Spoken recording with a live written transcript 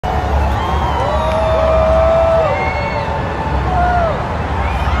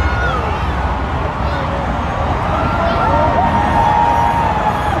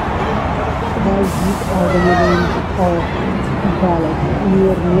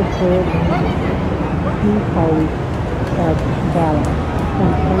Nusr-et Steakhouse at Dallas,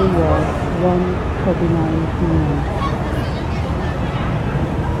 and time was 1:39 p.m.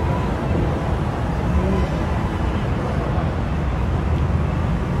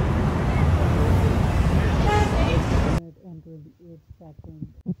 And 28 seconds,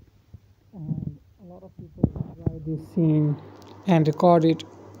 and a lot of people enjoy this scene and record it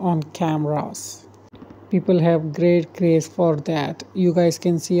on cameras. People have great craze for that. You guys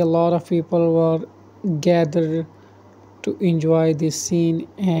can see a lot of people were gathered to enjoy this scene,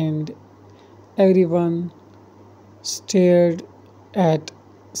 and everyone stared at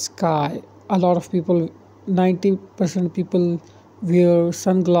sky. A lot of people, 90% people wear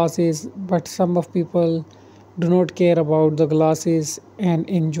sunglasses, but some of people do not care about the glasses and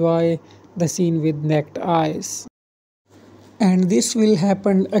enjoy the scene with naked eyes. And this will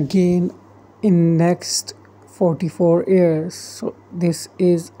happen again in next 44 years. So this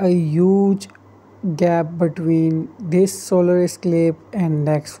is a huge gap between this solar eclipse and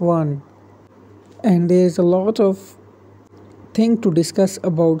next one, and there is a lot of thing to discuss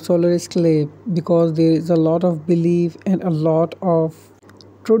about solar eclipse because there is a lot of belief and a lot of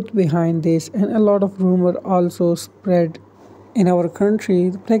truth behind this, and a lot of rumor also spread in our country.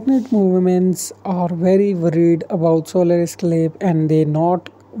 The pregnant women are very worried about solar eclipse, and they not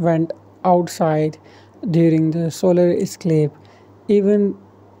went outside during the solar eclipse. Even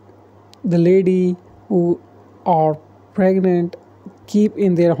the lady who are pregnant keep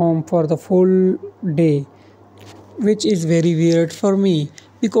in their home for the full day, which is very weird for me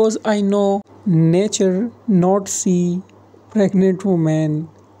because I know nature not see pregnant woman,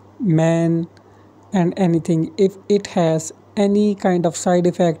 man, and anything. If it has any kind of side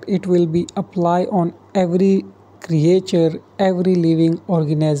effect, it will be apply on every creature, every living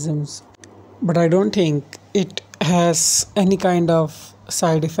organisms. But I don't think it has any kind of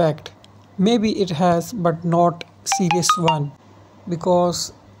side effect. Maybe it has, but not serious one,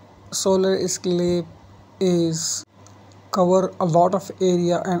 because solar eclipse is cover a lot of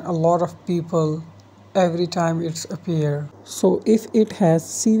area and a lot of people every time it's appear. So if it has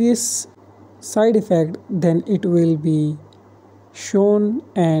serious side effect, then it will be shown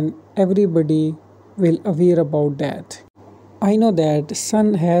and everybody will aware about that. I know that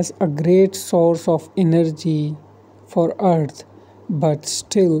sun has a great source of energy for earth, but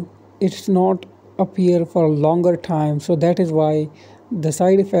still it's not appear for a longer time, so that is why the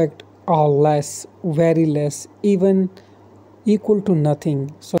side effect are less, very less, even equal to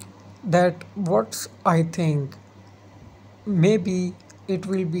nothing. So that what I think, maybe it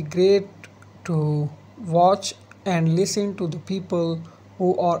will be great to watch and listen to the people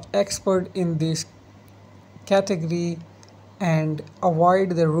who are expert in this category and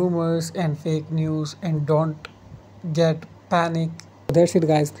avoid the rumors and fake news and don't get panic. That's it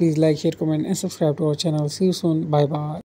guys, please like, share, comment and subscribe to our channel. See you soon, bye bye.